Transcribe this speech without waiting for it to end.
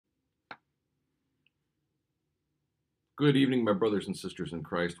Good evening, my brothers and sisters in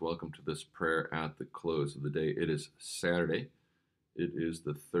Christ. Welcome to this prayer at the close of the day. It is Saturday. It is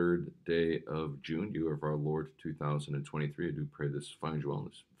the third day of June, year of our Lord 2023. I do pray this finds you on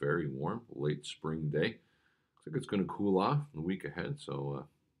this very warm, late spring day. Looks like it's going to cool off in the week ahead, so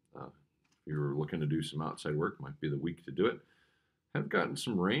if you're looking to do some outside work, might be the week to do it. Have gotten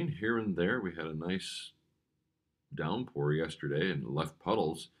some rain here and there. We had a nice downpour yesterday and left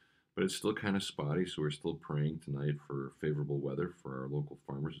puddles, but it's still kind of spotty, so we're still praying tonight for favorable weather for our local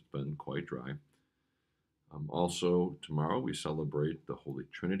farmers. It's been quite dry. Also, tomorrow we celebrate the Holy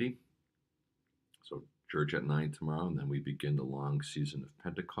Trinity. So, church at 9 tomorrow, and then we begin the long season of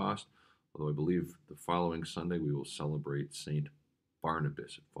Pentecost. Although I believe the following Sunday we will celebrate St.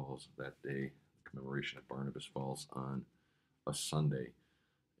 Barnabas. It falls that day. The commemoration of Barnabas falls on a Sunday.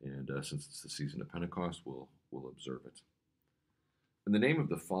 And since it's the season of Pentecost, we'll observe it. In the name of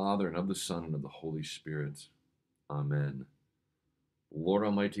the Father, and of the Son, and of the Holy Spirit. Amen. Lord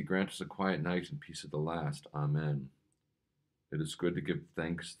Almighty, grant us a quiet night and peace at the last. Amen. It is good to give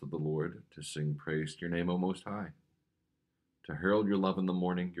thanks to the Lord, to sing praise to your name, O Most High, to herald your love in the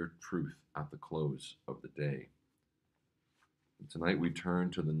morning, your truth at the close of the day. And tonight we turn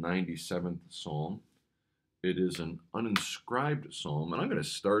to the 97th Psalm. It is an uninscribed psalm, and I'm going to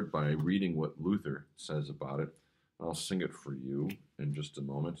start by reading what Luther says about it. I'll sing it for you in just a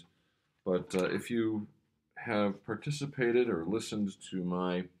moment. But if you have participated or listened to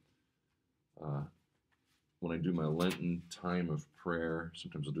my, when I do my Lenten time of prayer,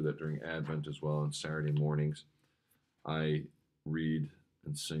 sometimes I'll do that during Advent as well, on Saturday mornings, I read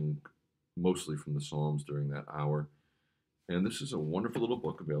and sing mostly from the Psalms during that hour. And this is a wonderful little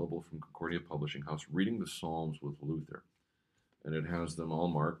book available from Concordia Publishing House, Reading the Psalms with Luther. And it has them all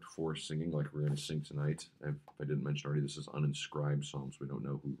marked for singing, like we're going to sing tonight. If I didn't mention already, this is uninscribed psalms. We don't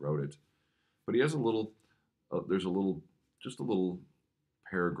know who wrote it. But he has a little, just a little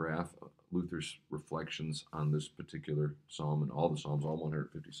paragraph, Luther's reflections on this particular psalm and all the psalms, all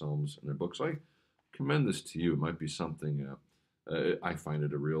 150 psalms in their book. So I commend this to you. It might be something, I find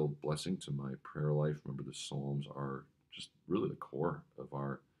it a real blessing to my prayer life. Remember, the psalms are just really the core of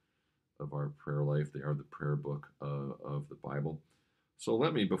our prayer life. They are the prayer book of the Bible. So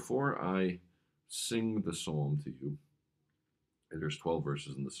let me, before I sing the psalm to you, and there's 12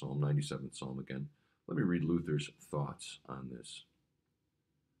 verses in the psalm, 97th psalm again, let me read Luther's thoughts on this.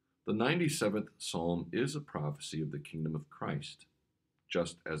 The 97th psalm is a prophecy of the kingdom of Christ,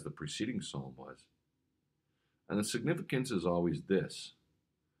 just as the preceding psalm was. And the significance is always this,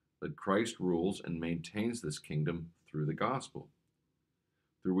 that Christ rules and maintains this kingdom through the gospel,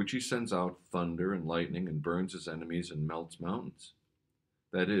 through which he sends out thunder and lightning and burns his enemies and melts mountains.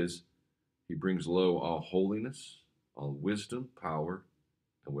 That is, he brings low all holiness, all wisdom, power,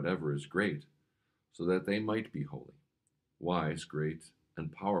 and whatever is great, so that they might be holy, wise, great,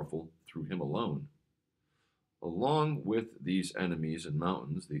 and powerful through him alone. Along with these enemies and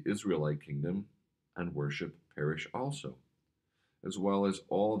mountains, the Israelite kingdom and worship perish also, as well as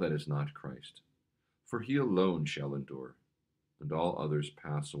all that is not Christ. For he alone shall endure, and all others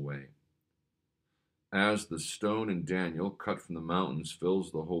pass away. As the stone in Daniel cut from the mountains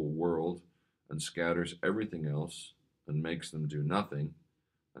fills the whole world and scatters everything else and makes them do nothing,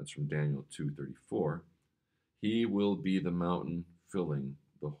 that's from Daniel 2:34, he will be the mountain filling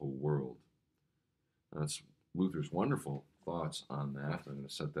the whole world. That's Luther's wonderful thoughts on that. I'm going to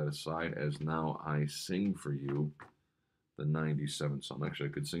set that aside as now I sing for you the 97th Psalm. Actually,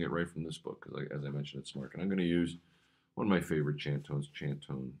 I could sing it right from this book, because as I mentioned, it's marked. And I'm going to use one of my favorite chant tones, chant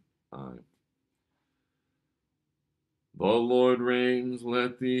tone I. The Lord reigns,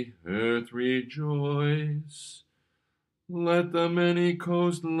 let the earth rejoice. Let the many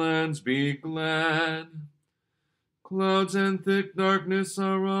coastlands be glad. Clouds and thick darkness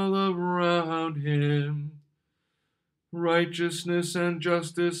are all around him. Righteousness and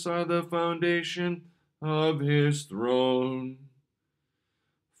justice are the foundation of his throne.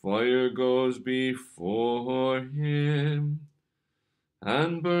 Fire goes before him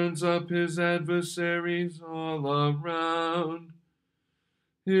and burns up his adversaries all around.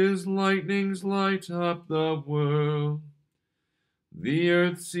 His lightnings light up the world. The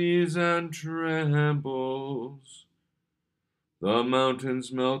earth sees and trembles. The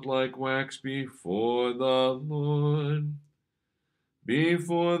mountains melt like wax before the Lord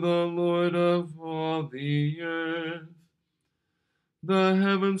of all the earth. The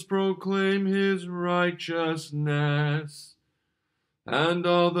heavens proclaim his righteousness, and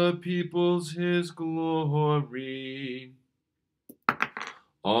all the peoples his glory.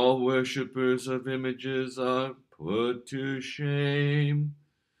 All worshippers of images are put to shame.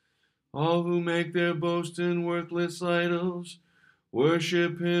 All who make their boast in worthless idols,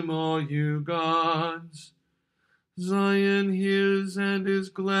 worship him, all you gods. Zion hears and is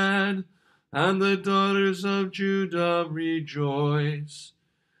glad, and the daughters of Judah rejoice,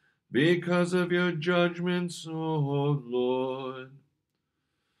 because of your judgments, O Lord.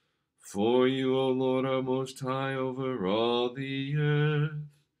 For you, O Lord, are most high over all the earth.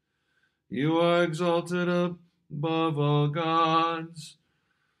 You are exalted above all gods.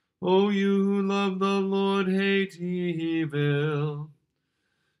 O you who love the Lord, hate evil.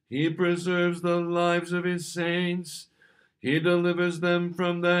 He preserves the lives of his saints. He delivers them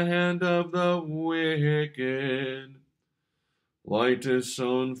from the hand of the wicked. Light is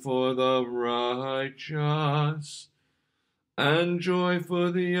sown for the righteous, and joy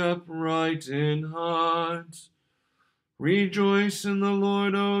for the upright in heart. Rejoice in the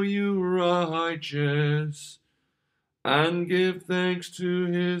Lord, O you righteous, and give thanks to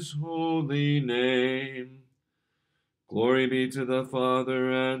his holy name. Glory be to the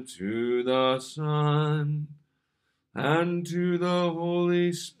Father, and to the Son, and to the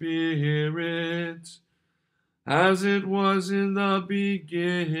Holy Spirit, as it was in the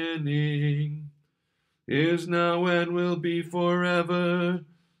beginning, is now, and will be forever.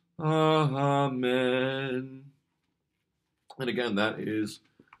 Amen. And again, that is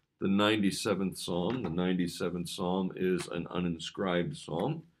the 97th Psalm. The 97th Psalm is an uninscribed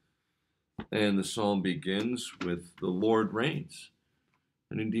psalm. And the psalm begins with, the Lord reigns.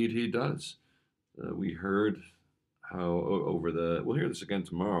 And indeed he does. We heard how we'll hear this again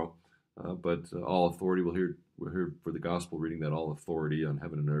tomorrow, but all authority, we'll hear for the gospel reading that all authority on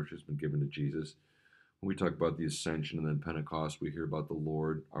heaven and earth has been given to Jesus. When we talk about the ascension and then Pentecost, we hear about the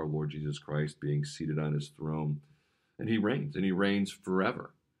Lord, our Lord Jesus Christ, being seated on his throne. And he reigns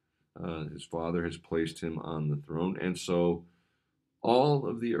forever. His Father has placed him on the throne, and so all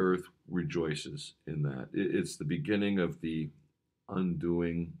of the earth rejoices in that. It's the beginning of the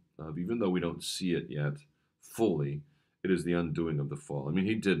undoing of, even though we don't see it yet fully, it is the undoing of the fall. I mean,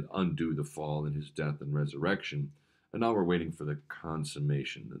 he did undo the fall in his death and resurrection, and now we're waiting for the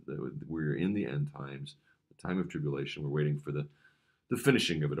consummation. We're in the end times, the time of tribulation. We're waiting for the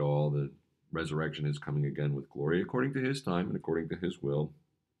finishing of it all. The resurrection is coming again with glory according to his time and according to his will.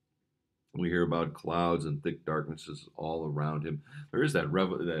 We hear about clouds and thick darknesses all around him. There is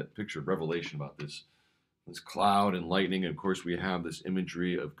that picture of Revelation about this cloud and lightning. And of course, we have this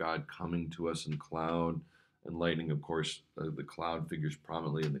imagery of God coming to us in cloud and lightning. Of course, the cloud figures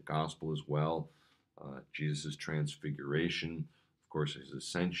prominently in the gospel as well. Jesus' transfiguration, of course, his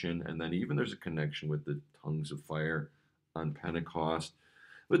ascension. And then even there's a connection with the tongues of fire on Pentecost.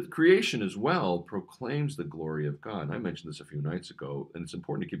 But creation as well proclaims the glory of God. And I mentioned this a few nights ago, and it's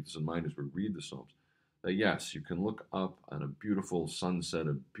important to keep this in mind as we read the Psalms. That yes, you can look up on a beautiful sunset,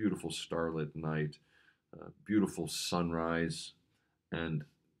 a beautiful starlit night, a beautiful sunrise, and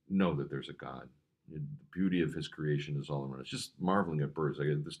know that there's a God. The beauty of his creation is all around. It's just marveling at birds. Like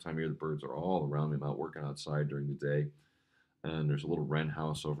this time of year, the birds are all around me. I'm out working outside during the day, and there's a little wren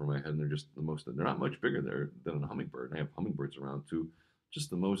house over my head, and they're just they're not much bigger there than a hummingbird. And I have hummingbirds around too. Just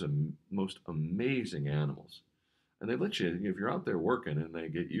the most amazing animals. And they let you, if you're out there working and they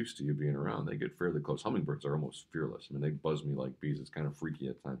get used to you being around, they get fairly close. Hummingbirds are almost fearless. I mean, they buzz me like bees. It's kind of freaky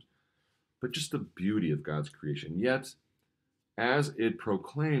at times. But just the beauty of God's creation. Yet, as it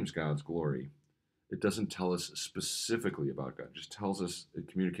proclaims God's glory, it doesn't tell us specifically about God. It just tells us, it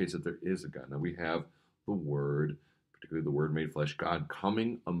communicates that there is a God. Now we have the Word, particularly the Word made flesh, God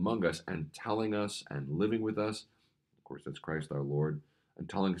coming among us and telling us and living with us. Of course, that's Christ our Lord. And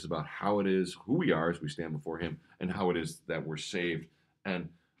telling us about how it is, who we are as we stand before him, and how it is that we're saved and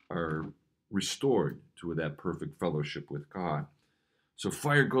are restored to that perfect fellowship with God. So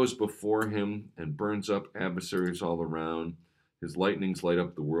fire goes before him and burns up adversaries all around. His lightnings light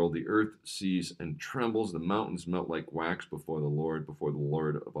up the world. The earth sees and trembles. The mountains melt like wax before the Lord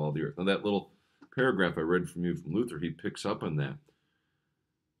of all the earth. Now that little paragraph I read from you from Luther, he picks up on that.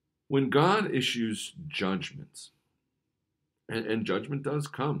 When God issues judgments, and judgment does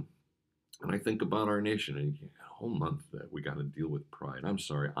come. And I think about our nation, and a whole month that we got to deal with pride. I'm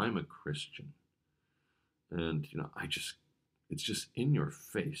sorry, I'm a Christian. And, it's just in your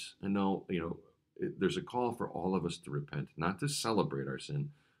face. I know, there's a call for all of us to repent, not to celebrate our sin,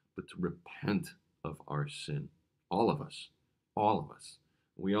 but to repent of our sin. All of us.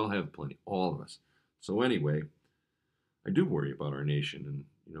 We all have plenty, all of us. So anyway, I do worry about our nation,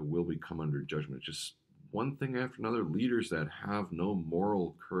 and, will we come under judgment? Just one thing after another, leaders that have no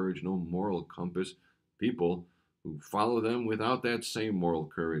moral courage, no moral compass, people who follow them without that same moral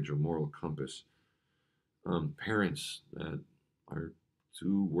courage or moral compass, parents that are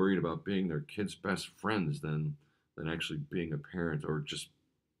too worried about being their kids' best friends than actually being a parent, or just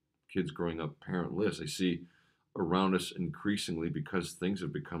kids growing up parentless. I see around us increasingly, because things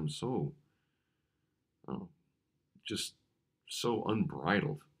have become so oh, just so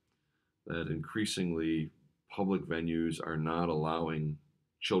unbridled, that increasingly public venues are not allowing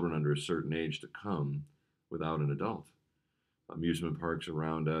children under a certain age to come without an adult. Amusement parks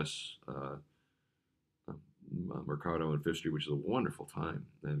around us, Mercado and Fifth Street, which is a wonderful time,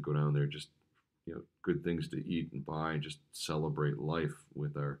 and go down there, just good things to eat and buy, and just celebrate life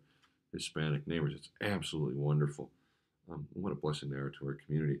with our Hispanic neighbors. It's absolutely wonderful. What a blessing they are to our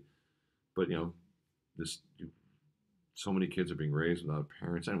community. But this so many kids are being raised without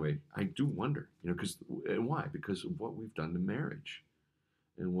parents. Anyway, I do wonder, and why? Because of what we've done to marriage,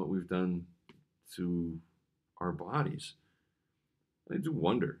 and what we've done to our bodies. I do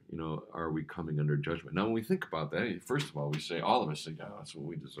wonder, are we coming under judgment? Now, when we think about that, first of all, we say, all of us say, oh, that's what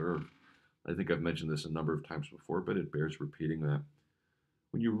we deserve. I think I've mentioned this a number of times before, but it bears repeating that.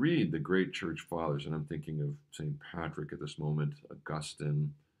 When you read the great church fathers, and I'm thinking of St. Patrick at this moment,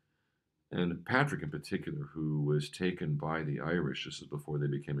 Augustine, and Patrick in particular, who was taken by the Irish, this is before they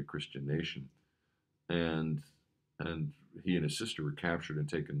became a Christian nation, and he and his sister were captured and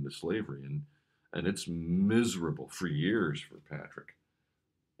taken into slavery, and it's miserable for years for Patrick.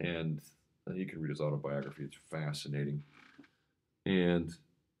 And you can read his autobiography; it's fascinating. And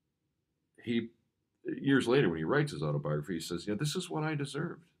he, years later, when he writes his autobiography, he says, this is what I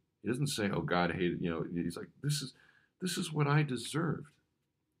deserved. He doesn't say, oh, God hated, he's like, this is what I deserved.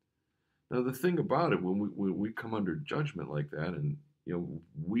 Now, the thing about it, when we come under judgment like that, and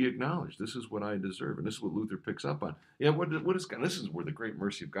we acknowledge this is what I deserve, and this is what Luther picks up on. What is God? This is where the great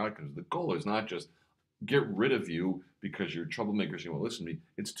mercy of God comes. The goal is not just get rid of you because you're troublemakers, you won't listen to me.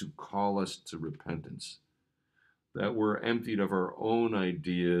 It's to call us to repentance, that we're emptied of our own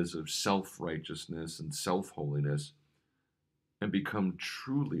ideas of self-righteousness and self-holiness, and become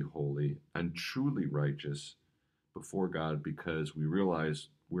truly holy and truly righteous before God, because we realize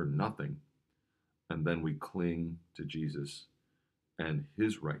we're nothing, and then we cling to Jesus and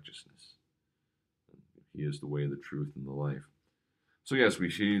his righteousness. He is the way, the truth, and the life. So yes, we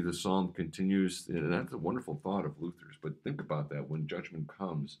see the psalm continues, and that's a wonderful thought of Luther's, but think about that when judgment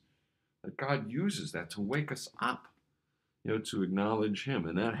comes, that God uses that to wake us up, to acknowledge him.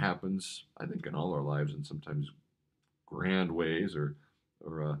 And that happens, I think, in all our lives, in sometimes grand ways, or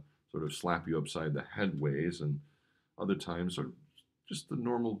sort of slap you upside the head ways, and other times sort of just the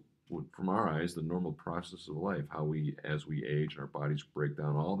normal, from our eyes, the normal process of life, how we, as we age and our bodies break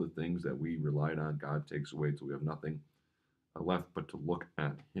down, all the things that we relied on, God takes away till we have nothing left but to look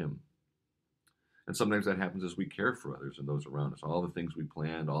at him. And sometimes that happens as we care for others and those around us. All the things we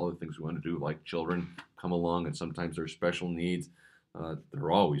planned, all the things we want to do, like children, come along, and sometimes their special needs.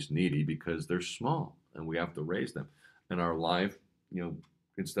 They're always needy because they're small, and we have to raise them. And our life,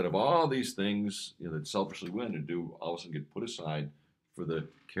 instead of all these things that selfishly we want to do, all of a sudden get put aside for the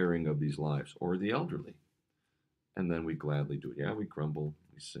caring of these lives, or the elderly. And then we gladly do it. Yeah, we grumble,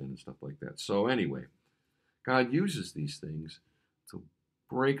 we sin, and stuff like that. So anyway, God uses these things to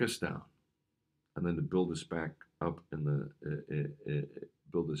break us down, and then to build us back up in the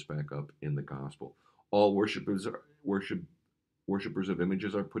gospel. All worshippers of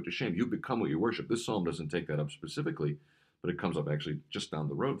images are put to shame. You become what you worship. This psalm doesn't take that up specifically, but it comes up actually just down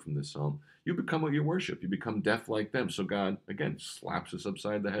the road from this psalm. You become what you worship. You become deaf like them. So God, again, slaps us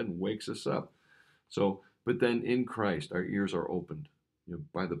upside the head and wakes us up. So, but then in Christ, our ears are opened,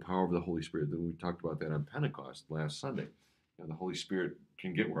 by the power of the Holy Spirit. Then we talked about that on Pentecost last Sunday. The Holy Spirit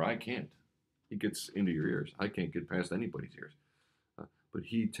can get where I can't. He gets into your ears. I can't get past anybody's ears. But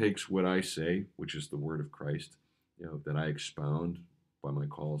he takes what I say, which is the word of Christ, that I expound by my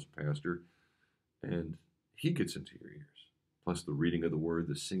call as pastor, and he gets into your ears. Plus the reading of the word,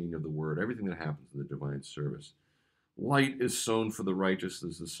 the singing of the word, everything that happens in the divine service. Light is sown for the righteous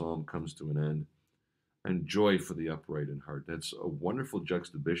as the psalm comes to an end, and joy for the upright in heart. That's a wonderful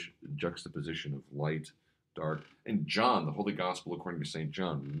juxtaposition of light, dark. And John, the Holy Gospel according to St.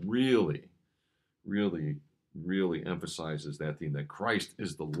 John, really, really, really emphasizes that theme, that Christ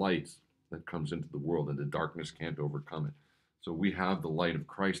is the light that comes into the world, and the darkness can't overcome it. So we have the light of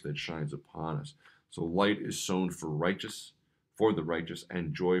Christ that shines upon us. So light is sown for the righteous,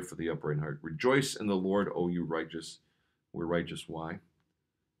 and joy for the upright in heart. Rejoice in the Lord, O you righteous. We're righteous. Why?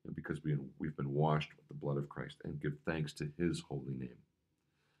 Because we've been washed with the blood of Christ, and give thanks to his holy name.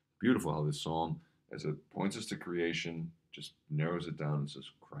 Beautiful how this psalm, as it points us to creation, just narrows it down and says,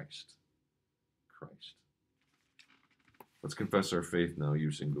 Christ. Christ. Let's confess our faith now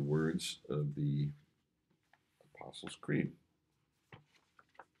using the words of the Apostles' Creed.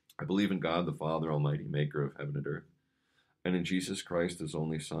 I believe in God, the Father Almighty, maker of heaven and earth, and in Jesus Christ, his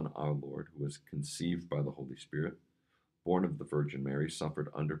only Son, our Lord, who was conceived by the Holy Spirit, born of the Virgin Mary, suffered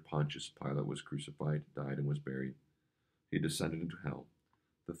under Pontius Pilate, was crucified, died, and was buried. He descended into hell.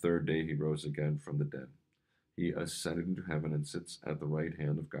 The third day he rose again from the dead. He ascended into heaven and sits at the right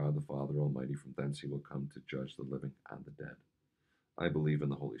hand of God the Father Almighty. From thence he will come to judge the living and the dead. I believe in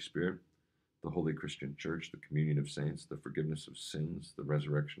the Holy Spirit, the holy Christian Church, the communion of saints, the forgiveness of sins, the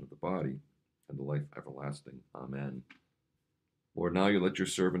resurrection of the body, and the life everlasting. Amen. Lord, now you let your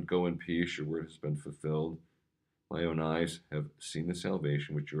servant go in peace. Your word has been fulfilled. My own eyes have seen the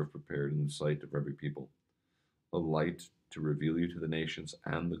salvation which you have prepared in the sight of every people, a light to reveal you to the nations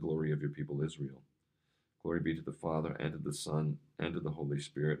and the glory of your people Israel. Glory be to the Father, and to the Son, and to the Holy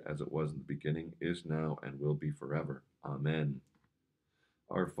Spirit, as it was in the beginning, is now, and will be forever. Amen.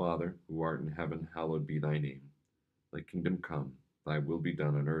 Our Father, who art in heaven, hallowed be thy name. Thy kingdom come, thy will be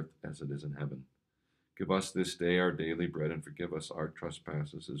done on earth as it is in heaven. Give us this day our daily bread, and forgive us our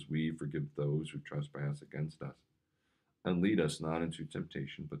trespasses, as we forgive those who trespass against us. And lead us not into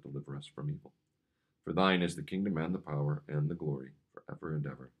temptation, but deliver us from evil. For thine is the kingdom, and the power, and the glory, forever and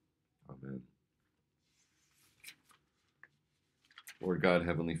ever. Amen. Lord God,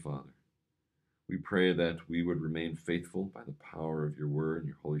 Heavenly Father, we pray that we would remain faithful by the power of your word and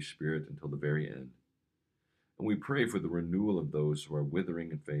your Holy Spirit until the very end. And we pray for the renewal of those who are withering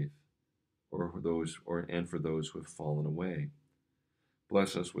in faith, and for those who have fallen away.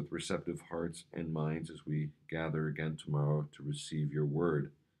 Bless us with receptive hearts and minds as we gather again tomorrow to receive your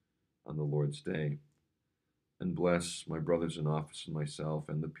word on the Lord's day. And bless my brothers in office and myself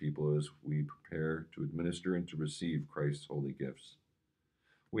and the people as we prepare to administer and to receive Christ's holy gifts.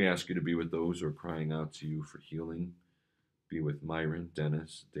 We ask you to be with those who are crying out to you for healing. Be with Myron,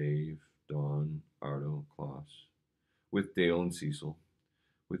 Dennis, Dave, Dawn, Ardo, Klaus, with Dale and Cecil,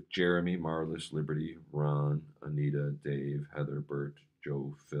 with Jeremy, Marlis, Liberty, Ron, Anita, Dave, Heather, Bert,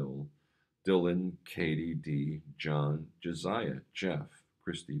 Joe, Phil, Dylan, Katie, Dee, John, Josiah, Jeff,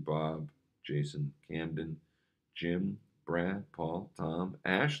 Christy, Bob, Jason, Camden, Jim, Brad, Paul, Tom,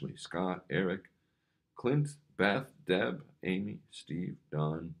 Ashley, Scott, Eric, Clint, Beth, Deb, Amy, Steve,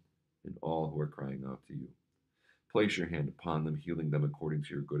 Don, and all who are crying out to you. Place your hand upon them, healing them according to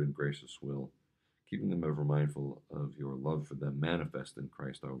your good and gracious will, keeping them ever mindful of your love for them, manifest in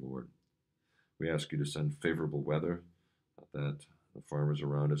Christ our Lord. We ask you to send favorable weather, that the farmers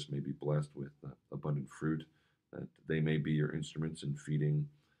around us may be blessed with abundant fruit, that they may be your instruments in feeding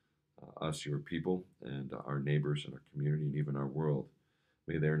us, your people, and our neighbors and our community, and even our world.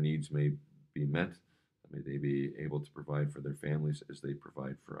 May their needs may be met. May they be able to provide for their families as they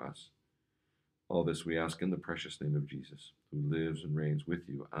provide for us. All this we ask in the precious name of Jesus, who lives and reigns with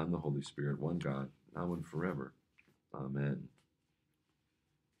you and the Holy Spirit, one God, now and forever. Amen.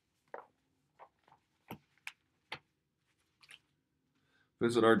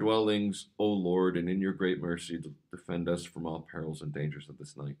 Visit our dwellings, O Lord, and in your great mercy defend us from all perils and dangers of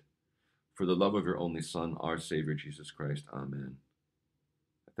this night. For the love of your only Son, our Savior, Jesus Christ. Amen.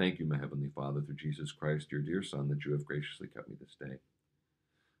 I thank you, my Heavenly Father, through Jesus Christ, your dear Son, that you have graciously kept me this day.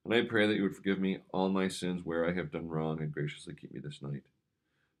 And I pray that you would forgive me all my sins where I have done wrong, and graciously keep me this night.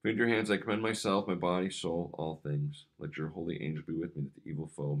 For in your hands I commend myself, my body, soul, all things. Let your holy angel be with me, that the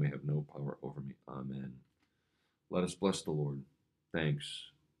evil foe may have no power over me. Amen. Let us bless the Lord.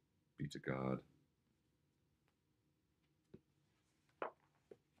 Thanks be to God.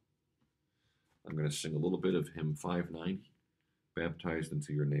 I'm going to sing a little bit of hymn 590, Baptized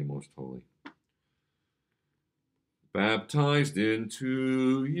into your name, most holy. Baptized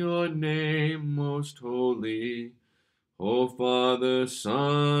into your name, most holy, O Father,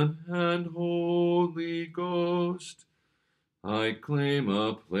 Son, and Holy Ghost, I claim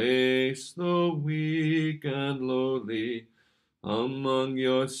a place, though weak and lowly, among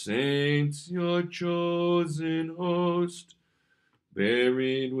your saints, your chosen host,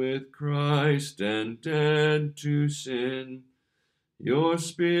 buried with Christ and dead to sin. Your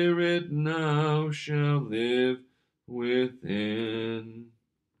spirit now shall live within.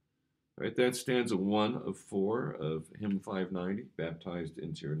 All right, that's stanza 1 of 4 of hymn 590, Baptized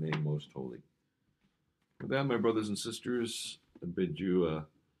into your name, most holy. With that, my brothers and sisters, I bid you a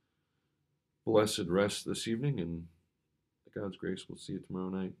blessed rest this evening, and by God's grace, we'll see you tomorrow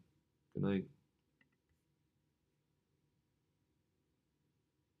night. Good night.